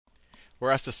we're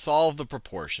asked to solve the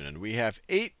proportion. And we have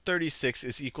 8/36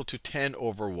 is equal to 10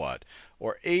 over what?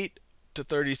 Or 8 to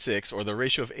 36, or the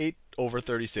ratio of 8 over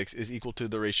 36 is equal to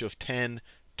the ratio of 10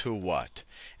 to what?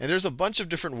 And there's a bunch of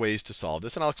different ways to solve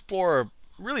this, and I'll explore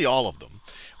really all of them,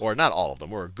 or not all of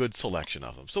them, or a good selection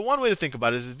of them. So one way to think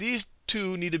about it is these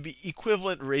two need to be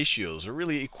equivalent ratios, or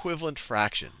really equivalent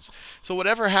fractions. So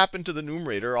whatever happened to the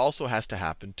numerator also has to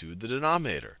happen to the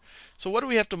denominator. So what do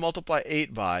we have to multiply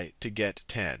 8 by to get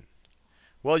 10?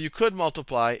 Well, you could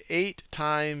multiply 8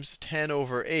 times 10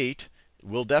 over 8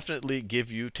 will definitely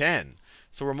give you 10.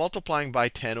 So we're multiplying by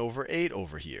 10 over 8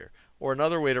 over here. Or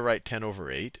another way to write 10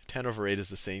 over 8, 10 over 8 is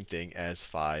the same thing as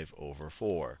 5 over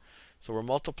 4. So we're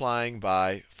multiplying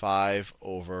by 5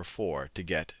 over 4 to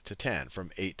get to 10,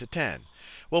 from 8 to 10.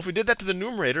 Well, if we did that to the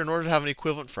numerator, in order to have an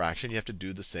equivalent fraction, you have to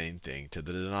do the same thing to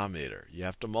the denominator. You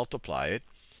have to multiply it.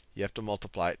 You have to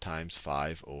multiply it times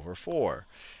 5 over 4.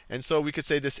 And so we could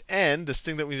say this n, this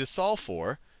thing that we need to solve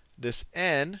for, this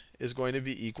n is going to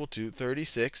be equal to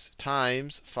 36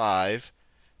 times 5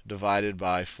 divided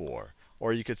by 4.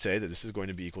 Or you could say that this is going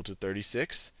to be equal to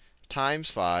 36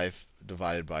 times 5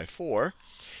 divided by 4.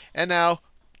 And now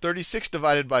 36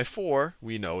 divided by 4,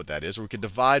 we know what that is. Or we could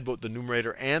divide both the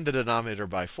numerator and the denominator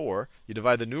by 4. You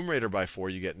divide the numerator by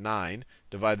 4, you get 9.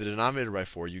 Divide the denominator by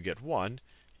 4, you get 1.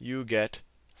 You get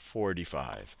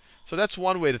 45. So that's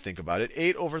one way to think about it.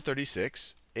 8 over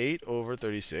 36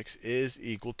 is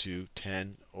equal to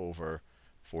 10 over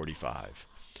 45.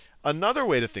 Another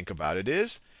way to think about it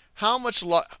is,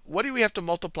 what do we have to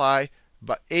multiply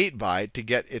 8 by to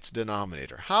get its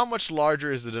denominator? How much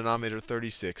larger is the denominator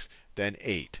 36 than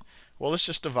 8? Well, let's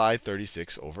just divide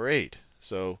 36 over 8.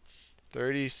 So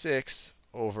 36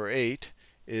 over 8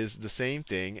 is the same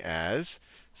thing as,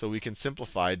 so we can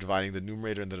simplify dividing the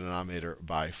numerator and the denominator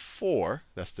by 4.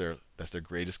 That's their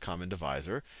greatest common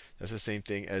divisor. That's the same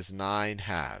thing as 9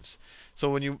 halves.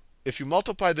 So if you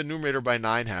multiply the numerator by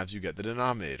 9 halves, you get the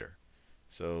denominator.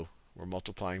 So we're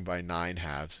multiplying by 9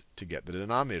 halves to get the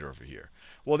denominator over here.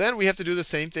 Well, then we have to do the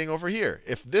same thing over here.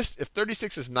 If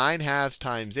 36 is 9 halves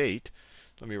times 8,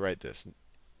 let me write this.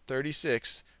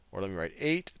 36, or let me write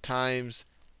 8 times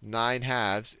 9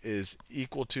 halves is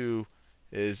equal to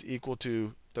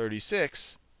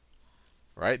 36,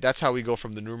 right? That's how we go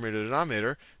from the numerator to the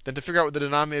denominator. Then to figure out what the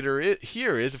denominator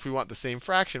here is, if we want the same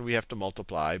fraction, we have to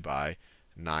multiply by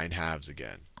 9 halves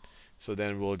again. So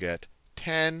then we'll get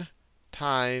 10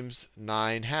 times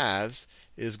 9 halves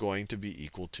is going to be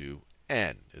equal to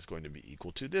n, is going to be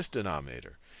equal to this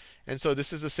denominator. And so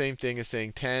this is the same thing as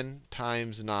saying 10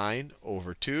 times 9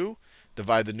 over 2.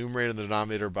 Divide the numerator and the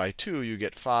denominator by 2, you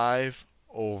get 5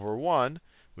 over 1,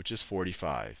 which is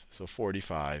 45. So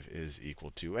 45 is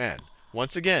equal to n.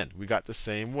 Once again, we got the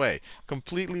same way.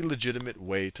 Completely legitimate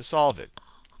way to solve it.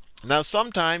 Now,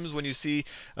 sometimes when you see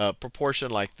a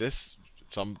proportion like this,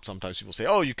 sometimes people say,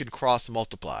 oh, you can cross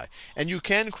multiply. And you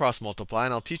can cross multiply,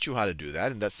 and I'll teach you how to do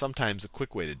that. And that's sometimes a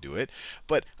quick way to do it.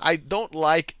 But I don't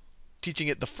like teaching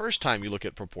it the first time you look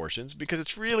at proportions, because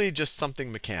it's really just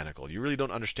something mechanical. You really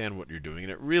don't understand what you're doing,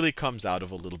 and it really comes out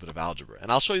of a little bit of algebra.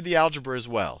 And I'll show you the algebra as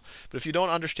well. But if you don't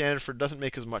understand it, or it doesn't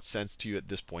make as much sense to you at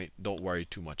this point, don't worry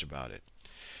too much about it.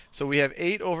 So we have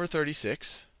 8 over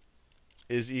 36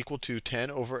 is equal to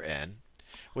 10 over n.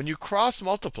 When you cross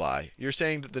multiply, you're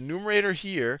saying that the numerator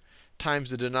here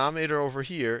times the denominator over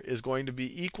here is going to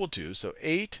be equal to, so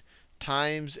 8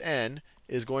 times n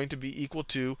is going to be equal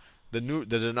to the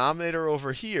denominator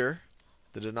over here,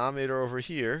 let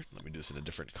me do this in a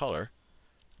different color,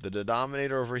 the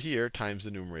denominator over here times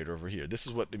the numerator over here. This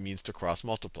is what it means to cross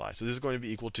multiply. So this is going to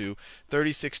be equal to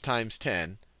 36 times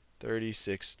 10,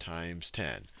 36 times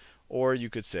 10. Or you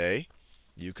could say,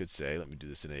 let me do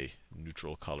this in a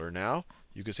neutral color now.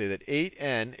 You could say that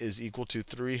 8n is equal to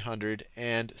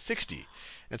 360.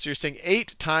 And so you're saying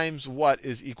 8 times what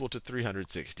is equal to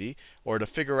 360? Or to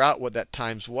figure out what that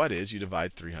times what is, you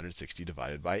divide 360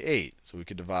 divided by 8. So we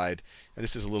could divide, and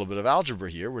this is a little bit of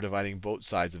algebra here. We're dividing both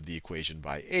sides of the equation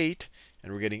by 8.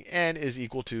 And we're getting n is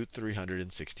equal to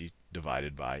 360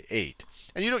 divided by 8.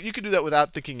 And you could do that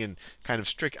without thinking in kind of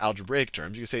strict algebraic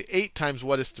terms. You could say 8 times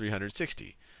what is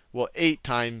 360? Well, 8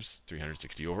 times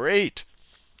 360 over 8.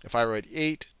 If I write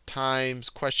 8 times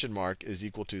question mark is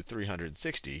equal to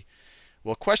 360,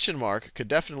 well, question mark could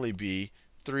definitely be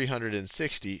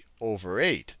 360 over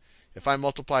 8. If I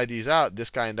multiply these out,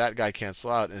 this guy and that guy cancel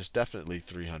out, and it's definitely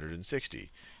 360.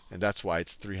 And that's why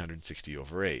it's 360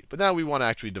 over 8. But now we want to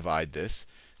actually divide this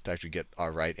to actually get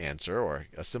our right answer, or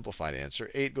a simplified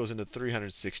answer. 8 goes into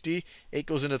 360. 8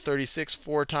 goes into 36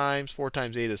 4 times. 4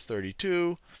 times 8 is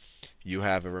 32. You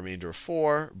have a remainder of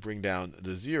 4. Bring down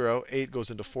the 0. 8 goes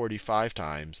into 45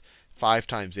 times. 5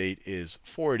 times 8 is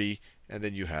 40, and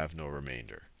then you have no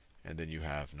remainder. And then you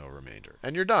have no remainder.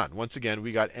 And you're done. Once again,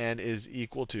 we got n is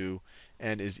equal to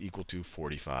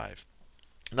 45.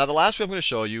 Now, the last way I'm going to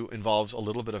show you involves a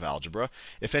little bit of algebra.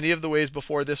 If any of the ways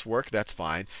before this work, that's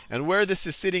fine. And where this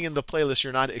is sitting in the playlist,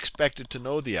 you're not expected to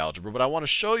know the algebra. But I want to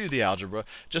show you the algebra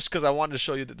just because I wanted to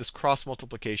show you that this cross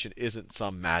multiplication isn't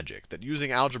some magic. That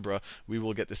using algebra, we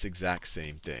will get this exact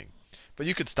same thing. But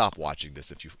you could stop watching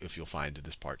this if you'll find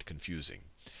this part confusing.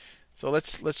 So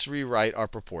let's rewrite our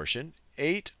proportion.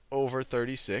 8 over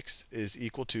 36 is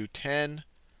equal to 10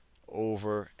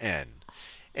 over n.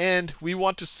 And we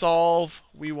want to solve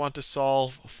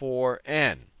for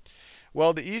n.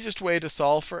 Well, the easiest way to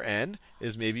solve for n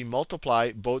is maybe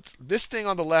multiply both. This thing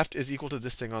on the left is equal to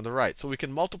this thing on the right. So we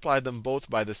can multiply them both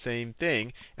by the same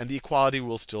thing, and the equality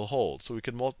will still hold. So we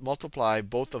can multiply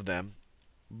both of them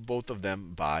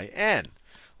by n.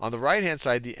 On the right-hand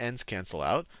side, the n's cancel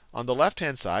out. On the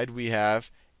left-hand side, we have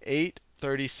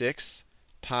 8/36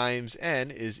 times n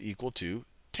is equal to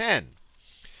 10.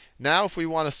 Now, if we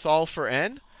want to solve for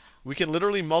n, we can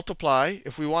literally multiply.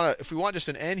 If we want just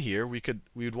an n here, we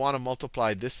would want to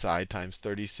multiply this side times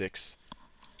 36.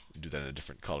 Do that in a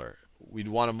different color. We'd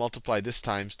want to multiply this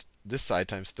side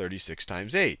times 36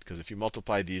 times 8. Because if you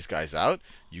multiply these guys out,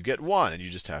 you get 1, and you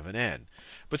just have an n.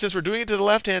 But since we're doing it to the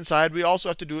left-hand side, we also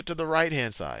have to do it to the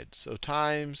right-hand side. So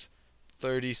times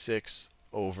 36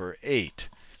 over 8.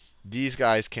 These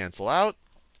guys cancel out.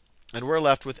 And we're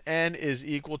left with n is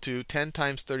equal to 10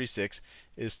 times 36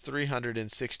 is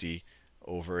 360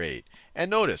 over 8.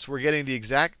 And notice we're getting the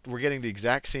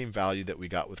exact same value that we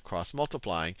got with cross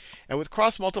multiplying. And with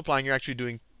cross multiplying, you're actually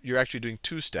doing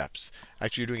two steps.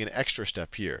 Actually, you're doing an extra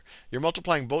step here. You're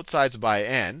multiplying both sides by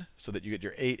n, so that you get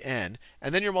your 8n,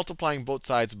 and then you're multiplying both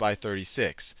sides by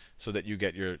 36, so that you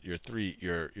get your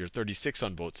 36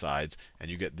 on both sides, and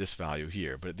you get this value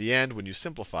here. But at the end, when you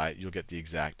simplify it, you'll get the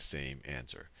exact same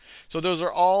answer. So those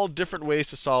are all different ways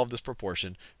to solve this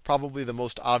proportion. Probably the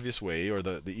most obvious way, or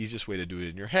the easiest way to do it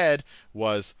in your head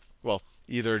was, well,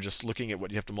 either just looking at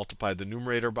what you have to multiply the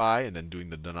numerator by and then doing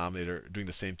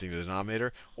the same thing to the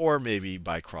denominator, or maybe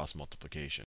by cross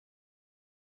multiplication.